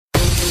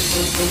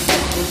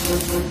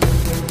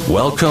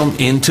Welcome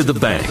into The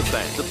Bank,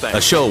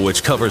 a show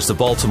which covers the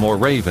Baltimore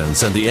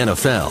Ravens and the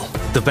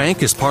NFL. The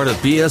Bank is part of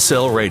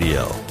BSL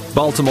Radio.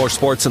 Baltimore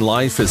Sports and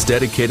Life is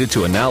dedicated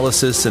to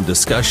analysis and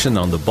discussion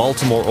on the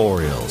Baltimore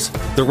Orioles,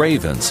 the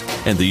Ravens,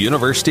 and the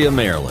University of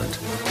Maryland.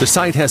 The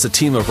site has a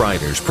team of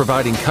writers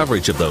providing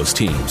coverage of those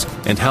teams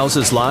and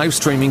houses live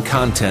streaming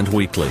content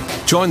weekly.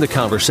 Join the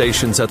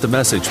conversations at the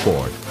message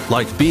board,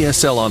 like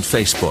BSL on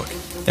Facebook,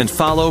 and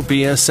follow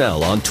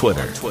BSL on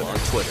Twitter.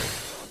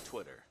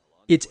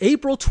 It's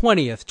April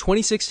 20th,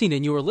 2016,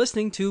 and you are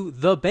listening to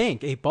The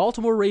Bank, a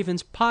Baltimore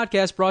Ravens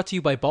podcast brought to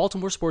you by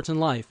Baltimore Sports and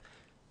Life.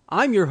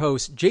 I'm your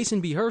host,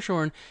 Jason B.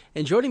 Hirschhorn,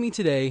 and joining me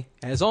today,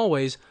 as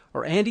always,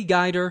 are Andy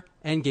Geider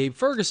and Gabe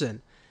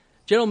Ferguson.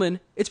 Gentlemen,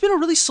 it's been a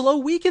really slow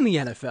week in the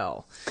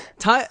NFL.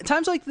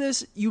 Times like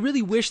this, you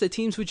really wish that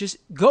teams would just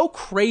go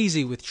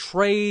crazy with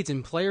trades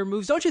and player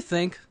moves, don't you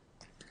think?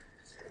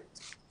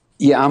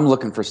 Yeah, I'm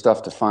looking for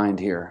stuff to find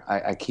here.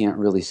 I can't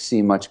really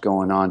see much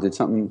going on. Did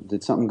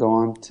something go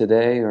on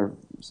today, or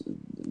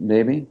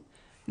maybe?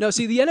 No,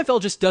 see, the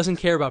NFL just doesn't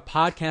care about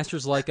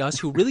podcasters like us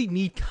who really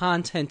need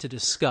content to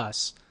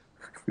discuss.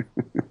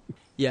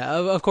 Yeah,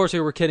 of course we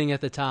were kidding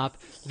at the top.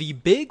 The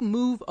big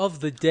move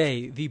of the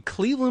day, the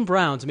Cleveland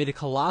Browns made a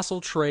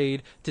colossal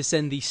trade to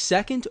send the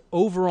second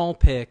overall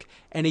pick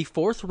and a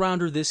fourth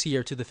rounder this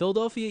year to the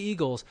Philadelphia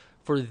Eagles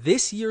for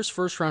this year's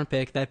first round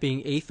pick, that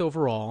being 8th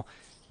overall.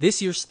 This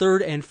year's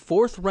third and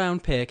fourth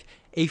round pick,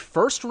 a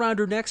first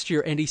rounder next year,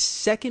 and a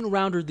second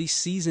rounder the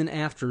season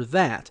after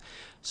that.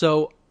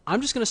 So I'm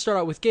just going to start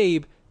out with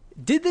Gabe.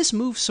 Did this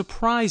move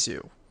surprise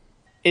you?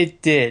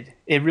 It did.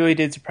 It really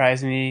did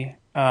surprise me.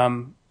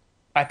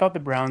 I thought the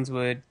Browns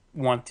would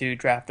want to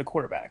draft a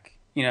quarterback.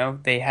 You know,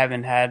 they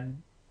haven't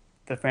had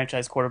the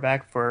franchise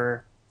quarterback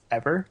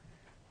forever.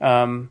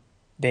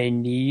 They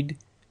need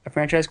a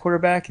franchise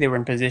quarterback. They were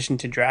in position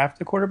to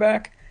draft a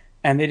quarterback,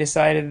 and they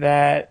decided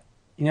that,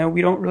 you know,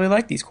 we don't really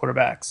like these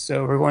quarterbacks,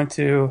 so we're going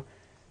to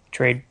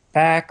trade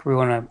back. We're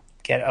going to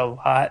get a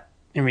lot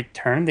in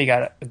return. They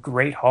got a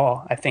great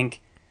haul. I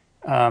think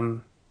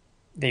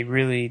they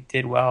really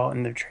did well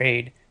in their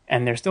trade,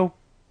 and they're still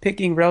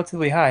picking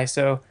relatively high,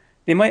 so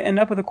they might end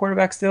up with a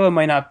quarterback still. It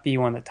might not be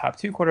one of the top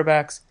two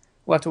quarterbacks.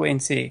 We'll have to wait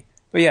and see.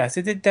 But yes,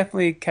 it did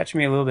definitely catch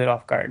me a little bit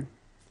off guard.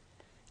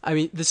 I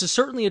mean, this is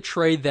certainly a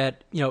trade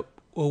that, you know,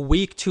 a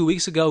week, 2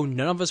 weeks ago,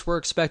 none of us were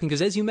expecting,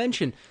 because as you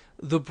mentioned,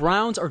 the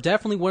Browns are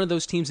definitely one of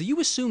those teams that you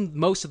assumed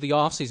most of the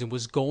offseason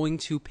was going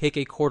to pick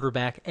a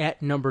quarterback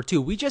at number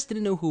 2. We just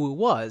didn't know who it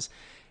was.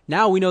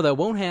 Now we know that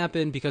won't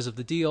happen because of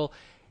the deal.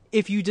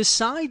 If you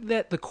decide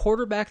that the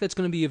quarterback that's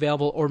going to be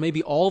available, or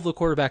maybe all of the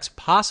quarterbacks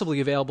possibly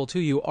available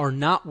to you, are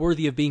not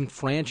worthy of being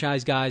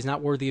franchise guys,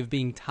 not worthy of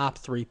being top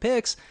 3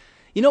 picks,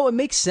 you know, it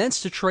makes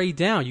sense to trade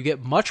down. You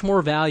get much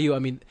more value. I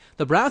mean,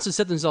 the Browns have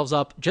set themselves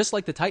up, just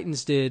like the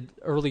Titans did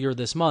earlier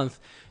this month,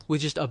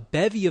 with just a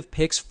bevy of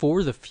picks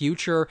for the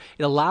future.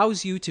 It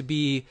allows you to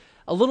be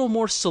a little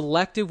more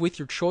selective with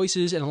your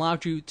choices and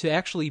allows you to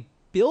actually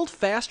build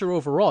faster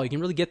overall. You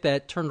can really get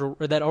that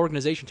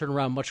organization turned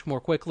around much more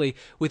quickly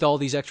with all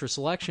these extra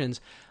selections.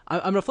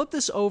 I'm going to flip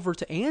this over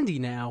to Andy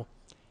now.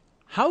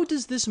 How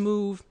does this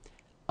move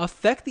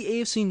affect the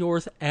AFC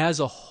North as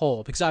a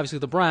whole? Because obviously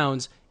the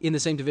Browns in the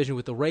same division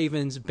with the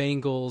Ravens,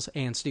 Bengals,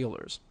 and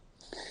Steelers.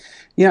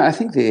 Yeah, I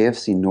think the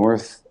AFC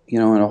North, you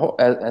know,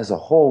 as a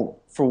whole,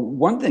 for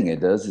one thing it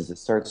does is it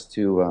starts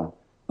to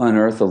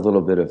unearth a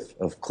little bit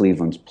of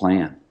Cleveland's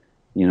plan.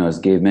 You know, as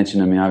Gabe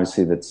mentioned, I mean,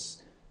 obviously that's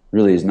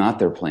really is not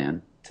their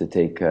plan to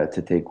take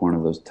one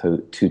of those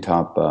two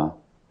top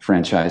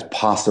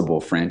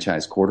possible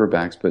franchise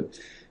quarterbacks. But,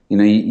 you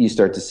know, you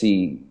start to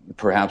see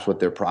perhaps what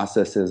their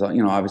process is,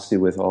 you know, obviously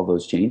with all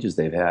those changes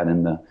they've had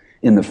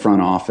in the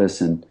front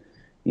office, and,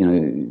 you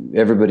know,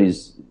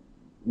 everybody's,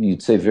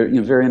 you'd say, very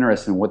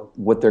interested in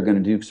what they're going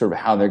to do, sort of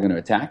how they're going to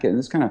attack it. And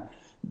this kind of,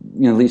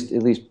 you know,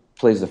 at least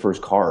plays the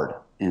first card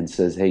and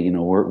says, hey, you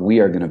know, we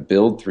are going to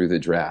build through the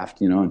draft,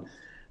 you know. And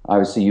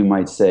obviously you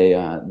might say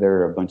there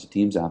are a bunch of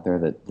teams out there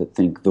that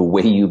think the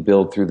way you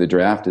build through the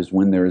draft is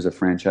when there is a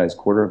franchise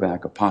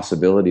quarterback, a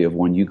possibility of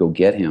when you go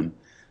get him.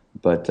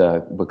 But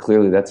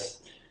clearly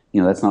that's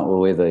not the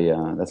way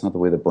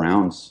the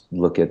Browns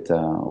look at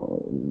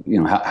you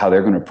know, how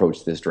they're going to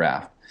approach this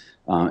draft.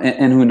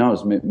 And who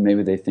knows?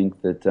 Maybe they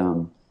think that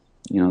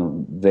you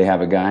know, they have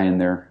a guy in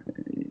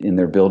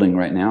their building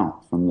right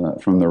now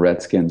from the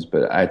Redskins.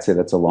 But I'd say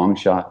that's a long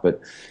shot.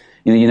 But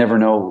you know, you never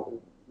know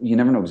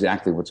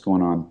exactly what's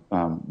going on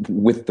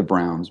with the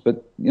Browns.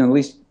 But you know,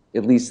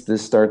 at least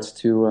this starts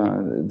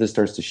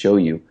to show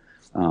you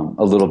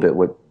a little bit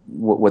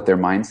what their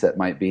mindset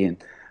might be. And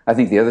I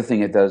think the other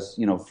thing it does,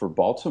 you know, for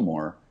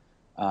Baltimore,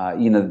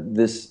 you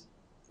know,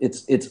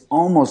 it's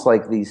almost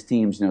like these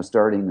teams, you know,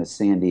 starting with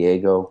San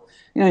Diego.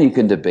 You know, you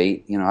can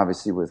debate, you know,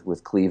 obviously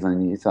with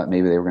Cleveland, you thought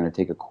maybe they were going to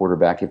take a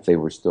quarterback if they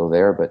were still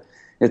there, but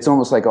it's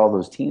almost like all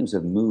those teams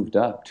have moved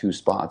up 2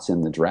 spots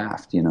in the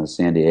draft. You know,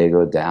 San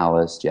Diego,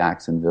 Dallas,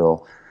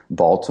 Jacksonville,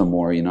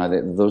 Baltimore. You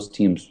know, those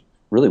teams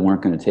really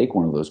weren't going to take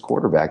one of those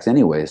quarterbacks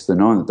anyway. So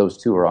knowing that those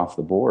two are off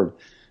the board,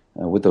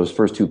 with those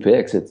first 2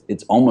 picks,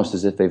 it's almost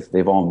as if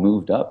they've all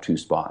moved up 2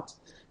 spots.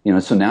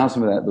 So now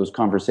some of those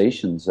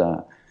conversations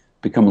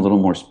become a little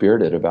more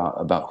spirited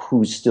about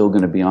who's still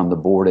going to be on the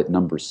board at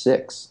number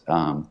 6,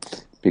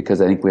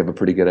 because I think we have a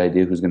pretty good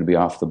idea who's going to be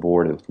off the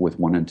board with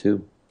 1 and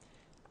 2.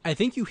 I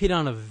think you hit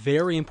on a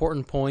very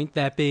important point,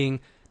 that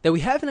being that we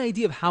have an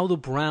idea of how the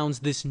Browns,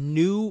 this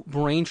new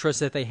brain trust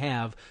that they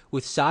have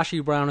with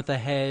Sashi Brown at the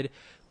head,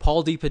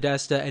 Paul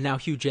DePodesta, and now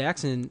Hugh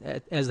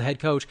Jackson as the head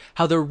coach,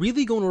 how they're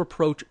really going to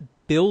approach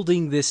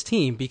building this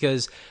team,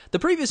 because the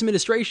previous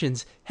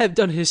administrations have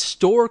done a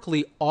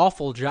historically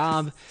awful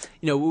job.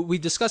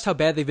 We've discussed how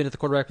bad they've been at the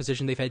quarterback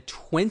position. They've had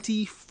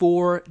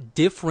 24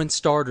 different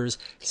starters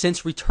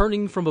since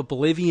returning from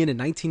oblivion in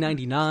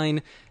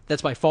 1999.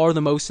 That's by far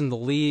the most in the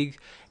league.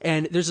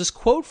 And there's this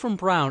quote from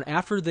Brown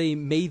after they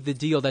made the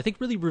deal that I think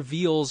really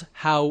reveals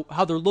how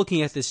they're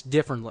looking at this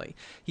differently.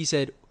 He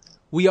said,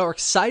 "We are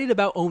excited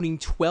about owning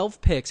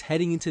 12 picks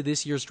heading into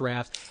this year's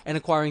draft and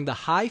acquiring the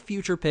high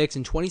future picks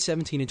in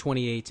 2017 and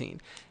 2018.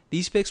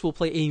 These picks will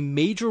play a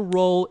major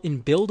role in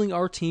building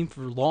our team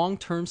for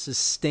long-term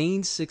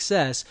sustained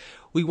success.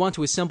 We want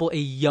to assemble a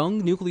young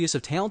nucleus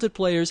of talented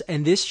players,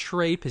 and this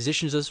trade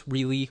positions us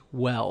really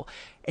well."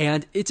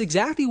 And it's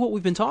exactly what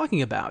we've been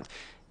talking about.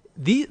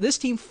 This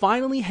team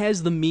finally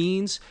has the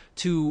means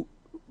to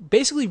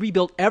basically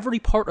rebuild every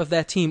part of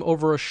that team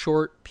over a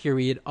short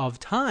period of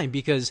time,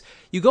 because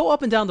you go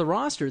up and down the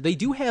roster, they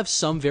do have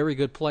some very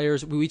good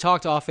players. We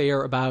talked off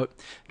air about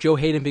Joe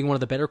Hayden being one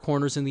of the better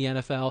corners in the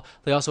NFL.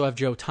 They also have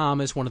Joe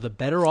Thomas, one of the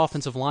better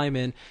offensive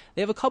linemen.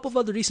 They have a couple of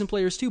other decent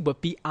players too,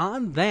 but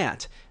beyond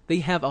that, they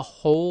have a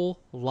whole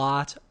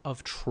lot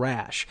of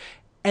trash.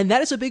 And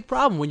that is a big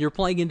problem when you're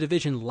playing in a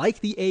division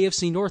like the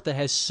AFC North that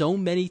has so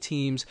many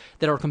teams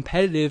that are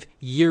competitive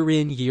year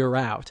in, year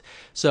out.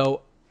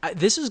 So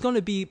this is going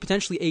to be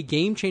potentially a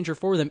game changer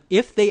for them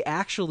if they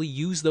actually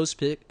use those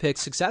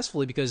picks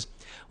successfully, because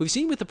we've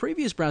seen with the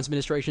previous Browns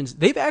administrations,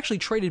 they've actually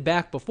traded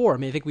back before.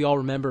 I think we all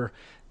remember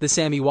the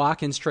Sammy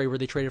Watkins trade where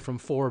they traded from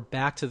 4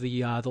 back to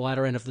the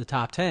latter end of the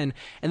top 10,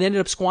 and they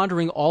ended up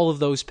squandering all of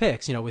those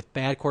picks, with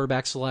bad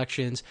quarterback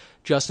selections,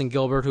 Justin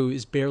Gilbert, who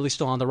is barely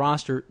still on the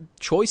roster,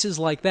 choices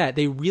like that.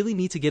 They really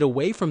need to get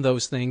away from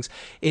those things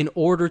in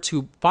order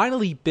to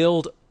finally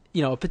build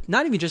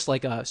not even just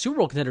like a Super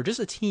Bowl contender, just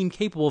a team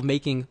capable of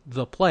making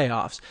the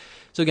playoffs.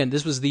 So again,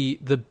 this was the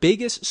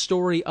biggest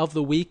story of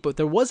the week, but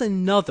there was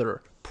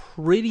another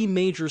pretty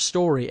major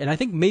story, and I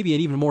think maybe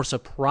an even more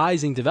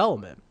surprising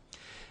development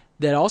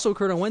that also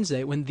occurred on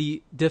Wednesday when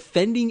the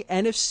defending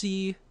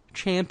NFC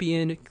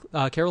champion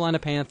Carolina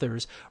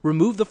Panthers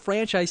removed the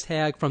franchise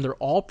tag from their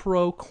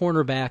all-pro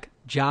cornerback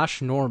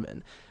Josh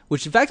Norman,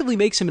 which effectively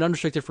makes him an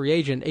unrestricted free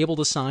agent, able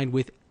to sign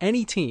with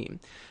any team.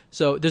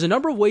 So there's a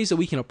number of ways that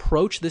we can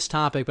approach this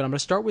topic, but I'm going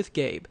to start with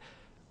Gabe.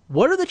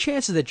 What are the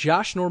chances that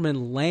Josh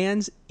Norman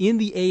lands in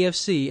the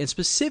AFC, and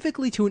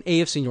specifically to an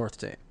AFC North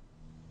team?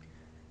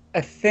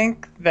 I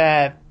think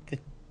that the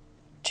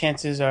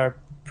chances are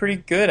pretty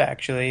good,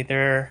 actually.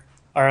 There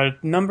are a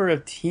number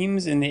of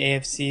teams in the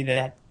AFC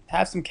that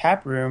have some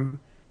cap room.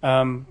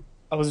 I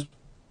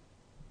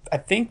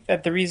think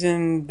that the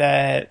reason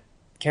that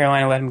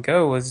Carolina let him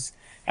go was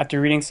after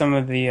reading some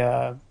of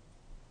the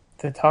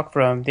talk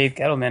from Dave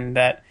Gettleman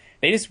that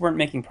they just weren't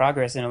making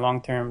progress in a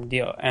long-term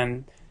deal.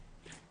 And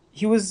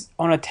he was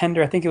on a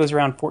tender, I think it was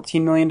around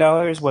 $14 million,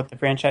 what the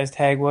franchise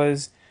tag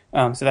was.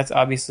 So that's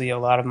obviously a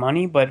lot of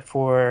money, but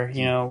for,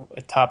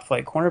 a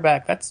top-flight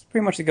cornerback, that's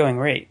pretty much the going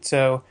rate.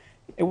 So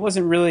it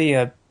wasn't really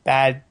a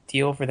bad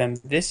deal for them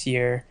this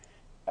year.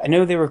 I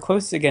know they were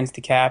close against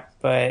the cap,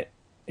 but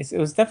it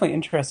was definitely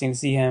interesting to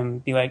see him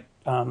be let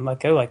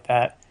go like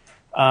that.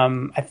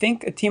 I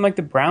think a team like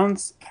the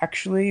Browns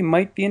actually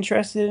might be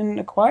interested in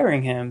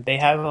acquiring him. They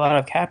have a lot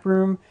of cap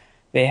room.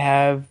 They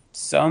have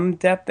some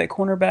depth at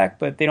cornerback,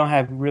 but they don't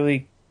have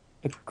really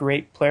a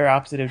great player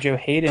opposite of Joe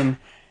Hayden.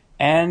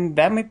 And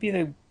that might be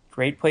the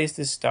great place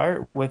to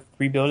start with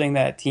rebuilding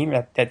that team,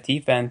 that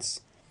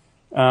defense.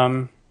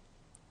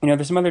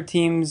 There's some other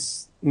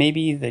teams,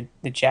 maybe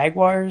the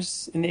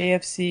Jaguars in the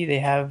AFC. They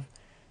have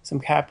some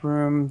cap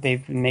room.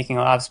 They've been making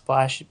a lot of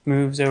splash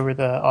moves over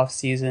the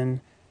offseason.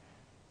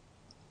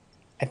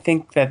 I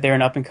think that they're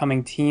an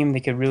up-and-coming team. They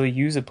could really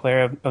use a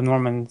player of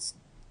Norman's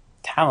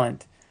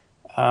talent.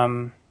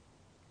 The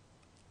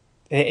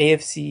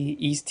AFC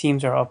East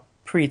teams are all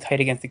pretty tight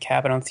against the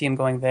cap. I don't see him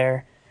going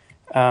there.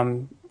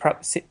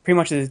 Pretty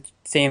much the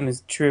same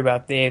is true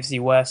about the AFC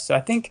West. So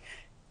I think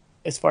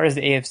as far as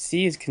the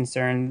AFC is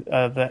concerned,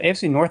 the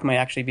AFC North might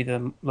actually be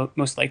the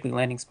most likely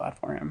landing spot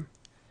for him.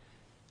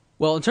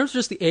 Well, in terms of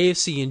just the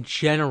AFC in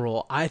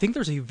general, I think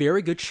there's a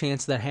very good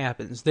chance that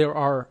happens. There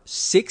are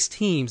 6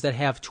 teams that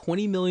have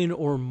 $20 million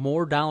or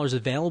more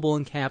available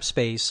in cap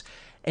space,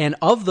 and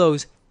of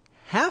those,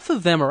 half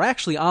of them are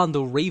actually on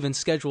the Ravens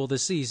schedule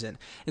this season,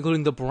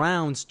 including the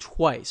Browns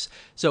twice.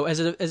 So as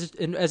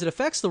it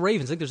affects the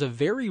Ravens, I think there's a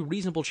very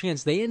reasonable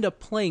chance they end up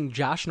playing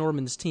Josh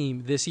Norman's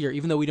team this year,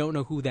 even though we don't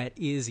know who that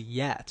is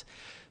yet.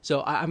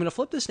 So I'm going to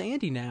flip this to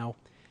Andy now.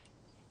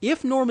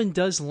 if Norman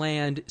does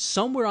land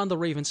somewhere on the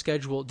Ravens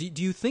schedule,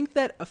 do you think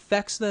that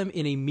affects them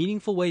in a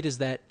meaningful way? Does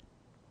that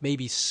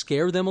maybe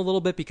scare them a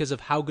little bit because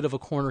of how good of a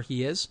corner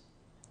he is?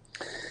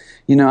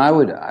 I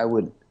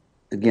would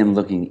again,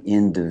 looking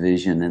in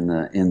division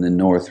in the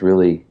North,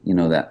 really,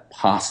 that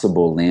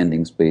possible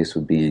landing space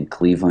would be in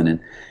Cleveland, and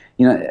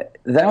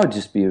that would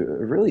just be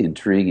really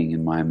intriguing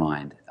in my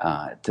mind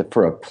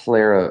for a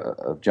player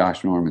of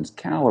Josh Norman's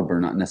caliber,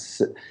 not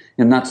necessarily,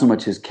 not so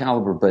much his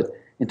caliber, but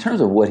in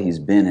terms of what he's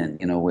been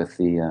in, with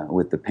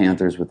the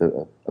Panthers, with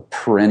a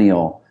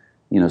perennial,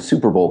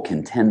 Super Bowl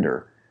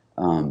contender.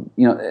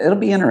 It'll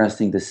be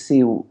interesting to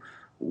see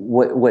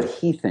what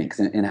he thinks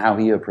and how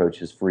he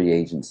approaches free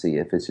agency.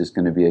 If it's just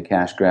going to be a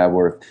cash grab,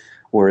 or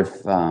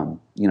if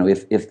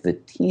the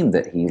team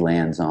that he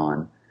lands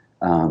on,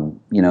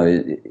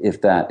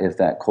 if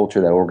that culture,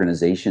 that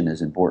organization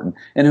is important,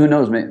 and who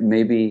knows,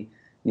 maybe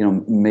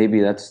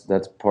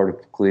that's part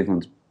of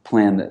Cleveland's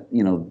plan, that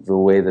the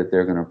way that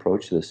they're going to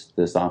approach this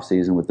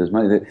offseason with this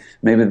money, that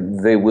maybe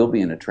they will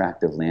be an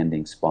attractive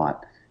landing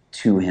spot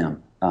to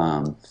him.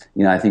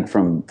 I think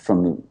from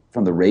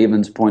the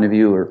Ravens' point of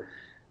view, or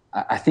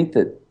I think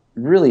that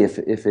really if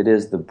it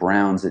is the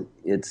Browns,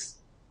 it's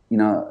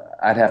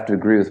I'd have to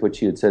agree with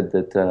what you had said,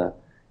 that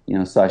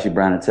Sashi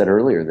Brown had said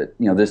earlier, that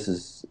this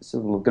is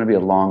going to be a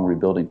long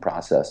rebuilding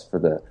process for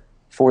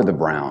the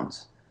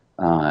Browns.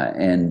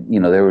 And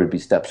there would be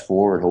steps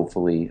forward,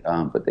 hopefully,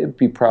 but they'd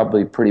be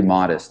probably pretty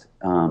modest.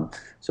 So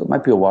it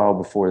might be a while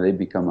before they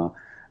become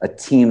a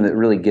team that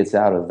really gets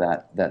out of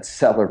that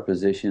cellar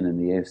position in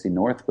the AFC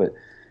North. But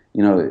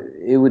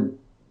it would,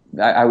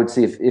 I would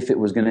say, if it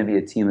was going to be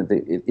a team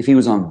if he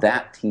was on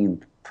that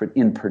team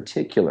in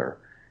particular,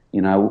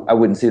 I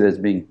wouldn't see that as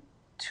being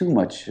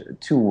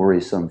too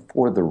worrisome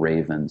for the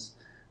Ravens.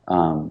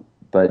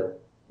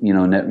 But you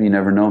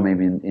never know.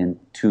 Maybe in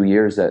 2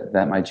 years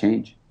that might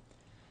change.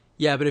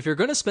 Yeah, but if you're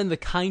going to spend the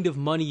kind of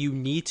money you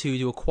need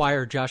to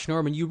acquire Josh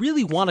Norman, you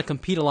really want to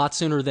compete a lot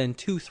sooner than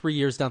 2-3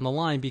 years down the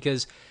line,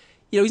 because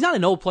he's not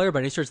an old player by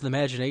any stretch of the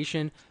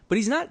imagination, but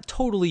he's not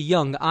totally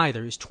young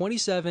either. He's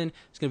 27.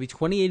 He's going to be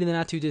 28 in the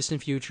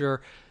not-too-distant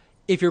future.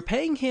 If you're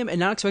paying him and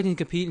not expecting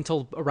to compete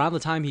until around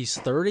the time he's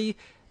 30,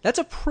 that's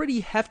a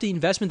pretty hefty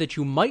investment that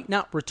you might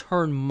not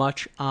return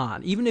much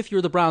on, even if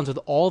you're the Browns with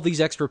all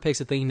these extra picks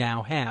that they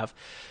now have.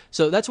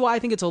 So that's why I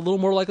think it's a little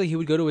more likely he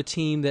would go to a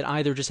team that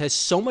either just has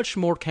so much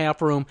more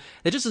cap room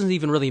that just doesn't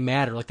even really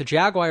matter. Like the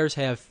Jaguars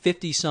have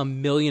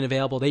 50-some million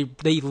available. They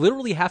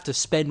literally have to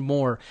spend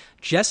more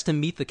just to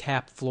meet the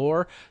cap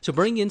floor. So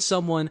bringing in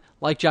someone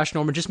like Josh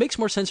Norman just makes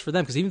more sense for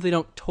them, because even if they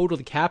don't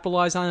totally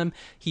capitalize on him,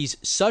 he's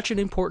such an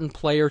important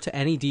player to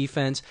any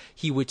defense.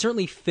 He would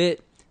certainly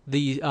fit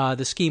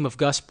the scheme of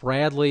Gus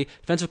Bradley,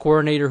 defensive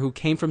coordinator who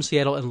came from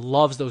Seattle and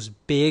loves those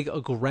big,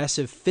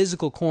 aggressive,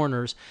 physical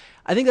corners.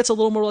 I think that's a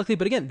little more likely,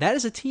 but again, that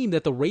is a team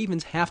that the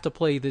Ravens have to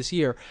play this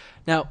year.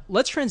 Now,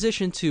 let's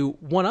transition to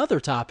one other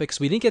topic, because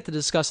we didn't get to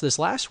discuss this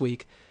last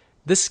week.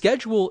 The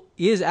schedule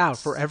is out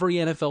for every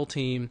NFL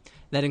team.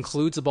 That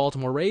includes the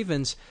Baltimore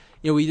Ravens.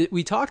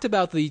 We talked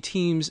about the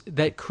teams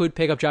that could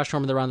pick up Josh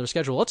Norman around their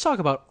schedule. Let's talk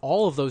about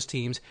all of those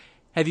teams.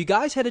 Have you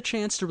guys had a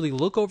chance to really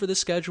look over the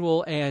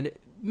schedule and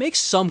make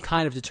some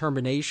kind of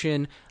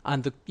determination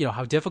on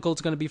how difficult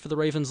it's going to be for the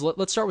Ravens?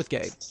 Let's start with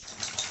Gabe.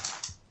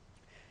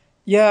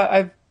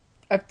 Yeah,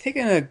 I've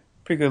taken a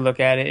pretty good look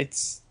at it.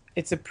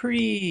 It's a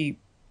pretty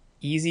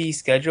easy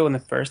schedule in the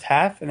first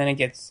half, and then it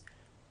gets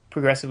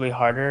progressively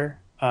harder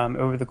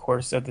over the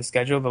course of the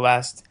schedule. The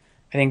last,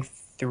 I think,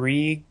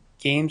 3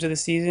 games of the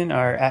season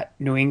are at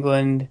New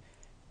England,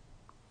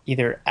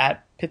 either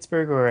at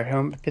Pittsburgh or at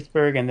home at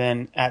Pittsburgh, and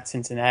then at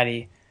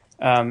Cincinnati.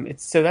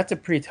 So that's a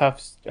pretty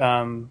tough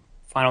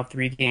final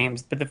 3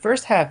 games. But the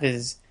first half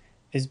is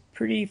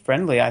pretty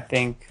friendly, I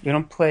think. They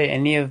don't play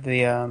any of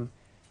the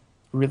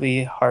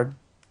really hard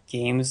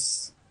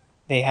games.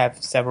 They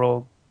have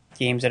several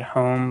games at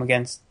home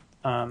against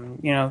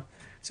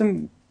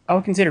some I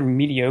would consider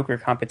mediocre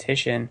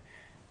competition.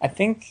 I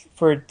think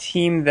for a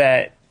team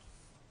that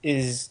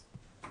is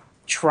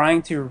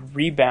trying to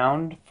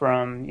rebound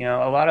from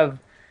a lot of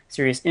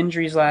serious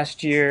injuries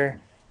last year,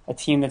 a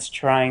team that's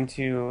trying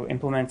to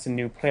implement some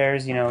new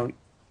players,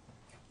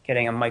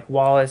 getting a Mike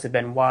Wallace, a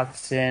Ben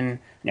Watson,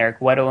 and Eric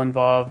Weddle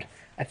involved.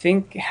 I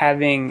think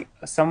having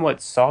a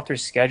somewhat softer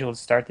schedule to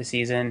start the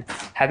season,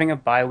 having a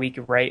bye week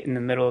right in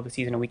the middle of the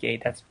season in week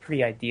 8, that's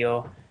pretty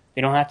ideal.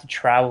 They don't have to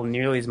travel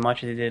nearly as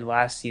much as they did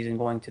last season,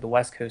 going to the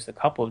West Coast a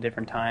couple of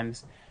different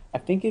times. I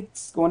think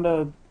it's going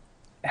to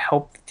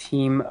help the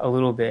team a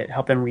little bit,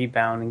 help them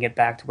rebound and get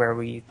back to where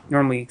we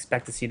normally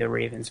expect to see the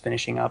Ravens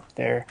finishing up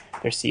their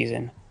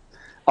season.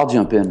 I'll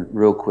jump in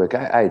real quick.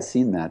 I had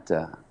seen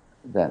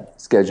that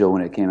schedule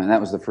when it came in.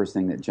 That was the first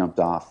thing that jumped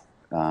off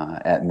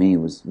at me,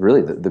 was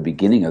really the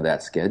beginning of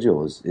that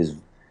schedule is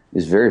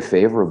very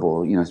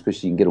favorable.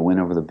 Especially you can get a win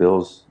over the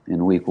Bills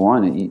in week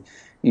 1, and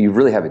you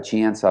really have a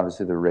chance.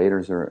 Obviously, the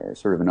Raiders are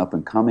sort of an up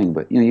and coming,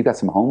 but you got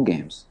some home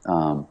games.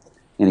 And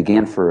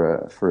again,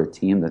 for a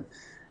team that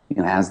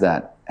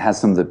has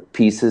some of the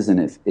pieces, and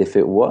if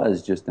it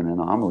was just an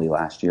anomaly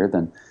last year,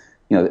 then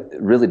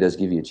it really does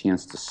give you a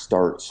chance to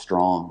start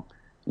strong.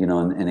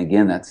 And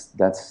again,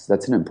 that's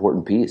an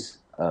important piece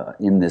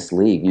in this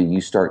league.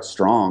 You start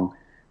strong,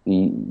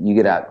 you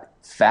get out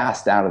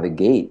fast out of the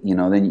gate.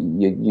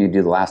 Then you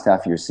do the last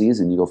half of your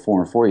season, you go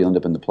 4-4, you end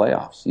up in the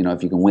playoffs.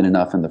 If you can win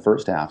enough in the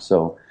first half.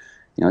 So,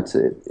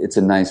 it's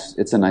a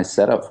nice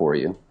setup for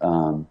you,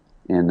 and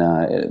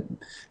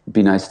it'd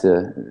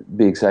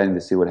be exciting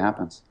to see what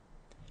happens.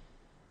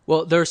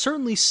 Well, there are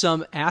certainly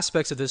some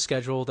aspects of this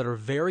schedule that are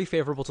very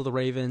favorable to the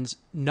Ravens,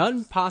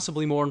 none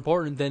possibly more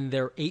important than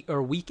their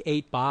week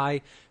 8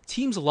 bye.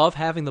 Teams love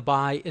having the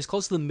bye as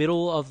close to the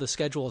middle of the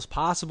schedule as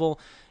possible.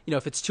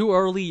 If it's too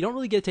early, you don't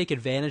really get to take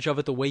advantage of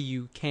it the way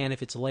you can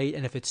if it's late.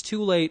 And if it's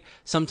too late,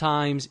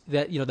 sometimes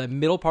that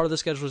middle part of the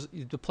schedule,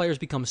 the players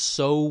become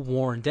so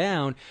worn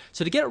down.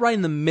 So to get it right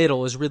in the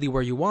middle is really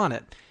where you want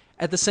it.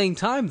 At the same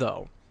time,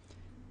 though,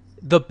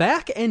 the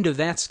back end of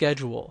that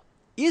schedule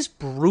is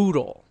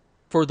brutal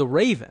for the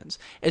Ravens,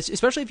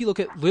 especially if you look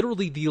at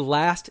literally the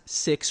last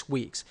 6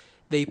 weeks.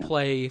 They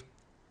play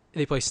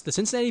the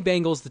Cincinnati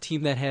Bengals, the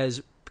team that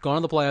has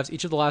gone to the playoffs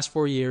each of the last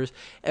 4 years,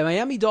 and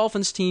Miami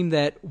Dolphins team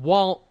that,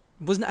 while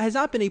has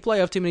not been a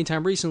playoff team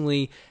anytime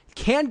recently,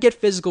 can get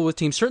physical with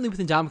teams, certainly with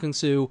Ndamukong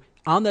Suh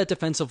on that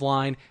defensive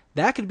line.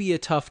 That could be a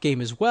tough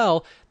game as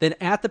well. Then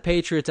at the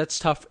Patriots, that's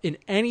tough in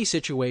any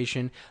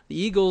situation. The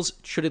Eagles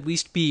should at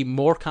least be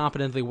more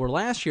competent than they were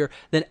last year.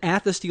 Then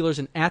at the Steelers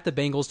and at the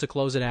Bengals to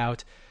close it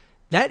out.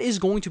 That is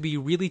going to be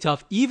really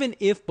tough, even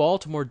if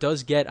Baltimore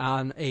does get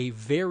on a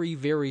very,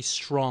 very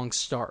strong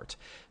start.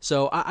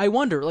 So I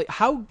wonder,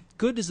 how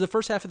good does the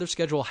first half of their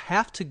schedule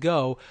have to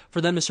go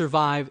for them to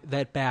survive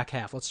that back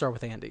half? Let's start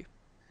with Andy.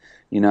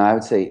 I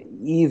would say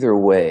either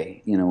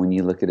way, when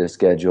you look at a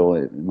schedule,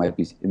 it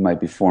might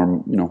be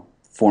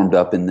formed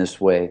up in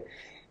this way.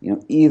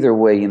 Either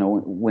way,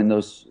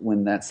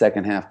 when that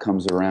second half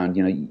comes around,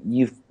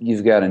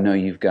 you've got to know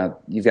you've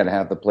got to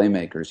have the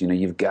playmakers.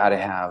 You've got to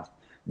have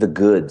the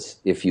goods,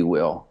 if you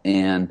will,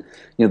 and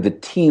the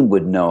team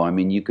would know. I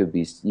mean, you could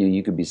be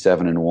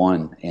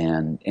 7-1,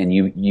 and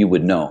you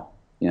would know.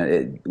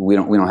 We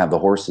don't have the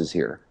horses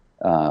here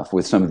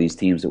with some of these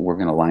teams that we're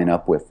going to line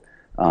up with.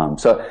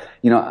 So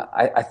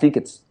I think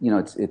it's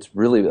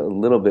really a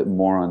little bit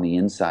more on the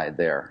inside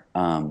there.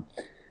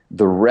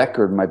 The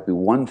record might be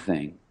one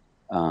thing,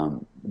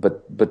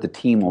 but the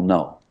team will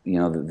know.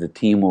 The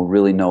team will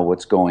really know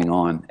what's going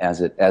on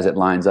as it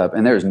lines up,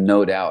 and there's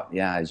no doubt.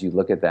 Yeah, as you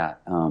look at that,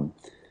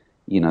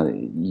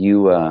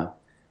 you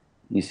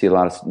see a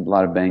lot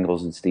of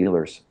Bengals and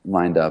Steelers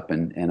lined up,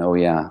 and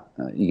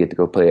you get to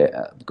go play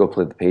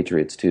the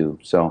Patriots too.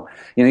 So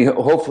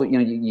hopefully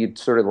you'd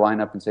sort of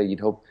line up and say you'd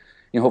hope.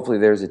 Hopefully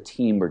there's a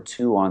team or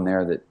two on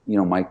there that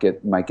might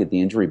get the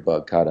injury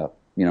bug caught up.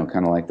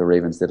 Kind of like the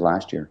Ravens did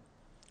last year.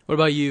 What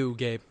about you,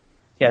 Gabe?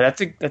 Yeah,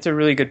 that's a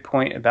really good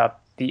point about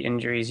the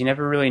injuries. You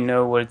never really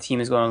know what a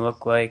team is going to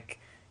look like,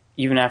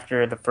 even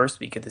after the first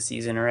week of the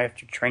season or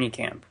after training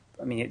camp.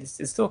 I mean,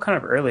 it's still kind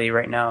of early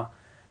right now.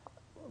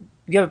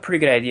 You have a pretty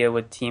good idea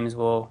what teams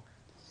will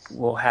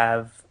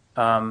have,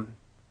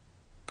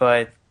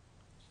 but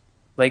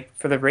like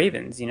for the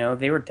Ravens,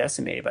 they were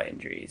decimated by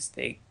injuries.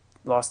 They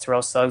lost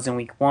Terrell Suggs in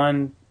week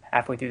 1.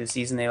 Halfway through the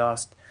season, they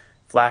lost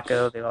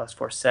Flacco. They lost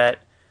Forsett.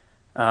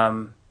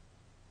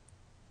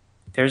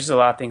 There's a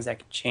lot of things that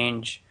could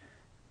change.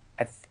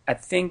 I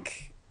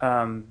think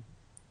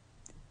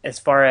as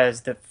far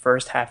as the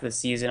first half of the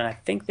season, I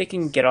think they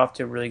can get off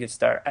to a really good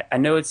start. I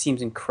know it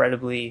seems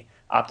incredibly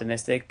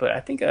optimistic, but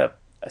I think a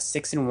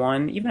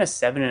 6-1, even a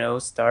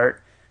 7-0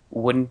 start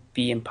wouldn't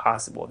be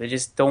impossible. They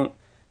just don't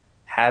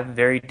have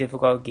very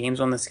difficult games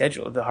on the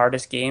schedule. The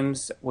hardest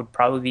games would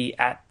probably be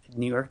at the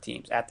New York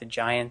teams, at the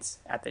Giants,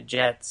 at the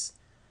Jets.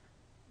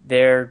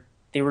 The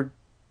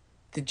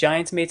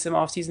Giants made some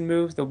offseason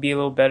moves. They'll be a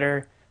little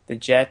better. The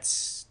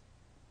Jets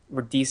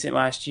were decent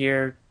last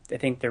year. I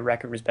think their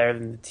record was better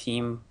than the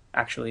team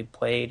actually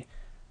played.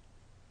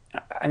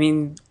 I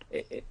mean,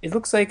 it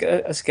looks like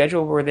a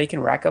schedule where they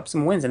can rack up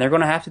some wins, and they're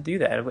going to have to do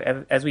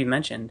that, as we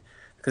mentioned,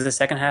 because the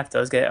second half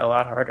does get a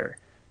lot harder.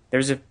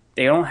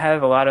 They don't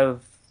have a lot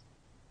of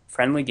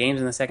friendly games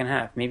in the second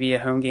half. Maybe a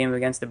home game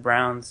against the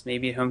Browns,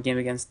 maybe a home game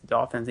against the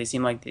Dolphins. They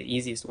seem like the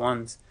easiest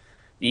ones.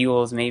 The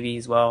Eagles maybe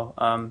as well.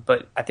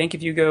 But I think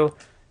if you go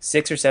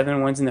 6 or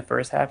 7 wins in the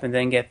first half and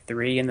then get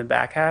 3 in the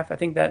back half, I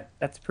think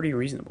that's pretty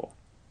reasonable.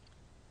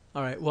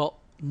 All right, well,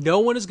 no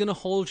one is going to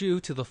hold you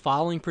to the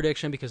following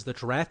prediction because the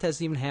draft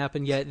hasn't even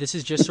happened yet. This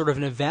is just sort of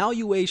an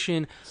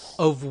evaluation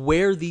of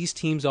where these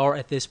teams are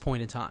at this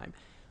point in time.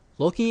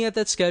 Looking at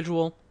that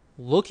schedule,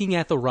 looking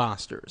at the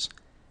rosters,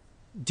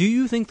 do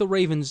you think the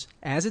Ravens,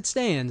 as it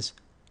stands,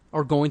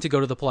 are going to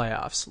go to the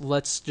playoffs?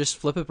 Let's just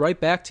flip it right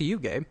back to you,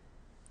 Gabe.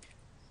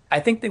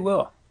 I think they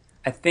will.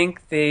 I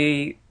think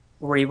they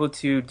were able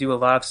to do a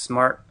lot of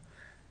smart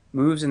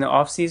moves in the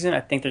offseason.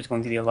 I think there's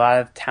going to be a lot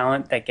of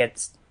talent that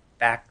gets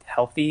back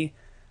healthy.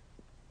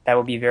 That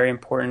will be very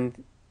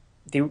important.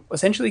 They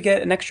essentially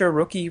get an extra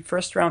rookie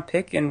first-round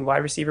pick and wide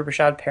receiver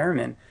Rashad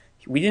Perriman.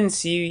 We didn't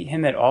see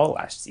him at all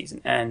last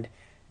season, and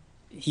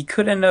he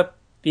could end up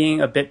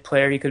being a bit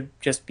player. He could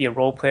just be a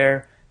role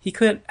player. He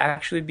could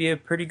actually be a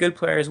pretty good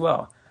player as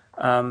well.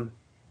 The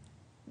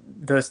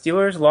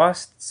Steelers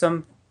lost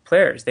some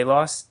players. They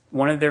lost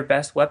one of their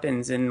best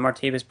weapons in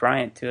Martavis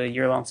Bryant to a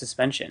year-long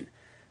suspension.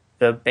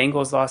 The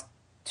Bengals lost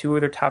two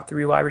of their top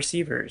three wide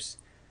receivers.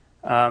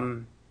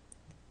 Those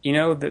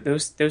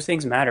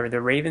things matter.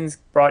 The Ravens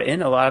brought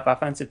in a lot of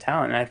offensive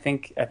talent, and I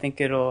think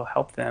it'll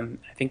help them.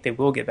 I think they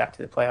will get back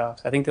to the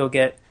playoffs. I think they'll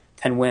get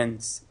 10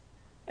 wins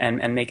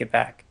and make it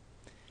back.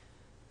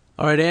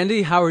 All right,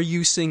 Andy, how are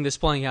you seeing this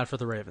playing out for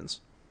the Ravens?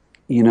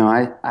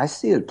 I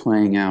see it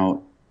playing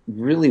out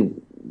really,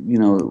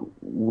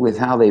 with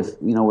how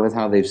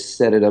they've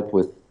set it up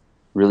with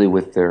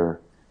what they're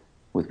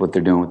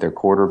doing with their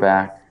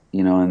quarterback,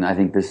 and I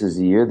think this is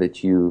the year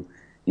that you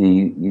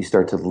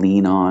start to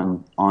lean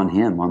on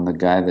him, on the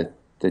guy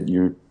that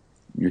you're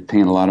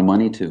paying a lot of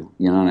money to,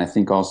 and I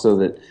think also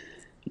that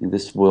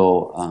this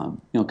will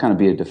kind of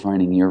be a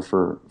defining year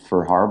for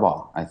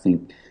Harbaugh. I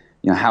think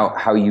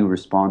how you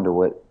respond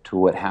to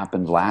what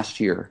happened last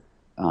year.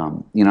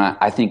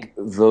 I think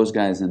those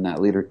guys in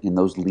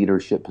those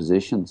leadership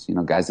positions,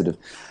 guys that have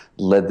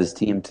led this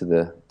team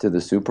to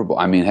the Super Bowl.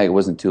 I mean, hey, it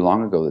wasn't too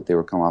long ago that they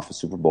were coming off a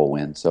Super Bowl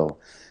win. So,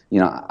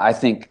 I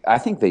think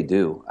they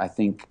do. I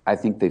think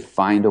they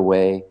find a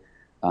way.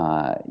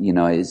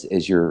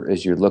 As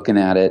you're looking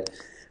at it,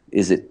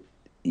 is it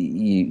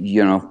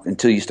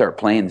until you start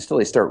playing, until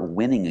they start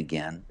winning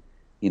again.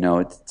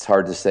 It's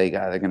hard to say,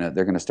 God,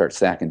 they're gonna start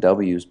sacking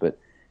W's, but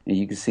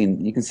you can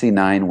see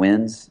 9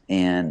 wins,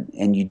 and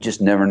you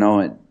just never know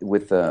it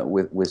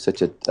with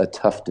such a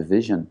tough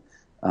division.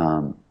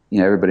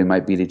 Everybody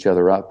might beat each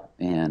other up,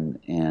 and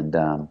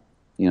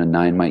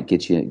 9 might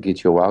get you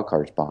a wild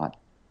card spot.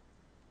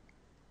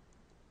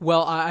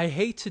 Well, I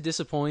hate to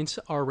disappoint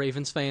our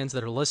Ravens fans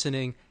that are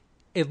listening,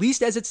 at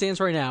least as it stands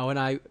right now, and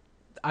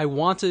I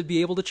want to be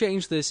able to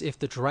change this if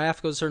the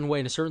draft goes a certain way,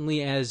 and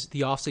certainly as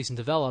the offseason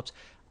develops.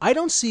 I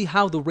don't see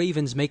how the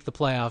Ravens make the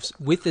playoffs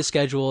with this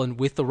schedule and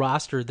with the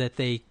roster that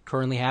they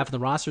currently have and the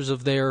rosters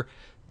of their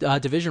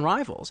division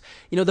rivals.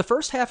 The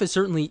first half is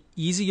certainly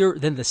easier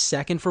than the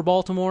second for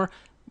Baltimore,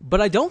 but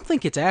I don't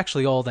think it's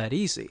actually all that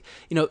easy.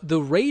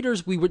 The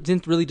Raiders,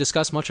 didn't really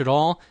discuss much at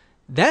all.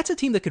 That's a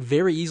team that could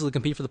very easily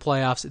compete for the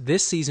playoffs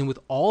this season with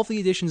all of the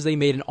additions they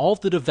made and all of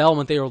the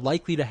development they are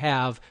likely to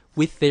have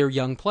with their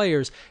young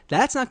players.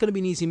 That's not going to be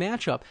an easy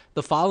matchup.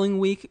 The following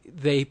week,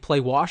 they play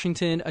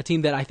Washington, a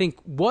team that I think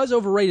was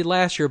overrated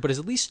last year, but is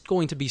at least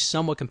going to be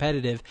somewhat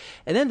competitive.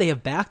 And then they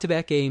have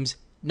back-to-back games,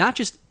 not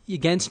just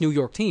against New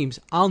York teams,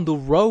 on the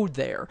road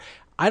there.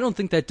 I don't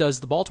think that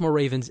does the Baltimore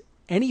Ravens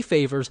any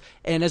favors,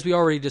 and as we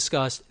already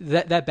discussed,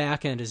 that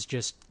back end is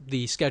just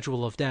the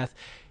schedule of death.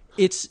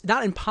 It's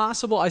not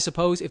impossible, I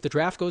suppose, if the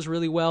draft goes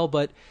really well,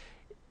 but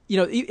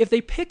if they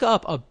pick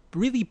up a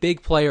really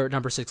big player at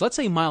number 6, let's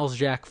say Miles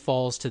Jack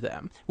falls to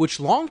them,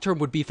 which long-term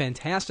would be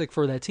fantastic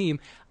for that team,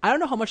 I don't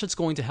know how much it's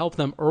going to help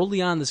them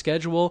early on the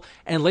schedule,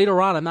 and later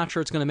on I'm not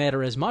sure it's going to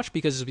matter as much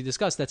because, as we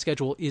discussed, that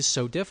schedule is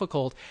so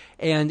difficult.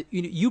 And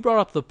you brought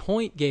up the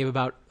point, Gabe,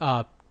 about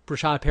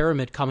Rashad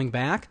Pyramid coming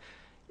back.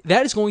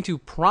 That is going to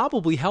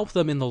probably help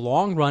them in the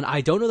long run.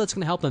 I don't know that's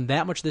going to help them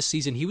that much this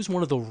season. He was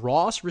one of the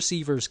rawest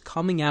receivers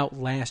coming out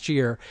last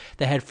year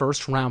that had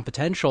first-round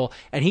potential,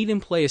 and he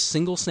didn't play a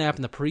single snap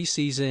in the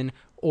preseason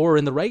or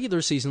in the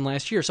regular season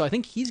last year. So I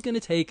think he's going to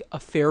take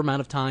a fair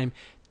amount of time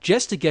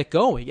just to get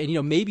going.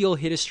 And, maybe he'll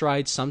hit his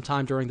stride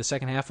sometime during the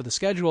second half of the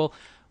schedule,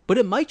 but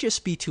it might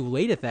just be too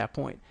late at that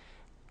point.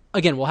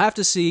 Again, we'll have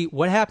to see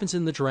what happens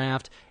in the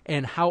draft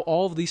and how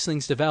all of these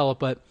things develop,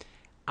 but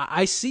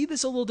I see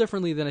this a little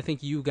differently than I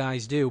think you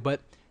guys do,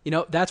 but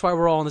that's why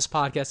we're all on this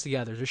podcast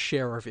together, to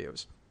share our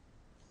views.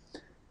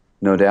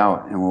 No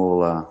doubt, and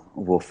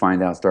we'll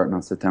find out starting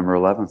on September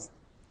 11th.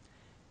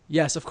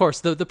 Yes, of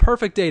course, the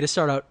perfect day to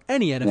start out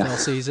any NFL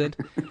season.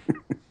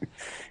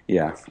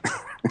 Yeah.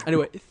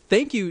 Anyway,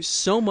 thank you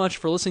so much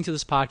for listening to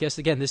this podcast.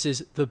 Again, this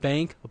is The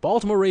Bank, a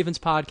Baltimore Ravens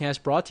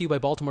podcast brought to you by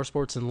Baltimore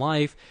Sports and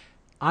Life.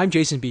 I'm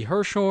Jason B.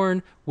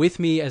 Hirschhorn. With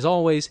me, as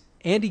always,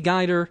 Andy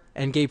Geider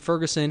and Gabe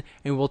Ferguson,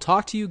 and we'll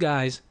talk to you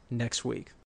guys next week.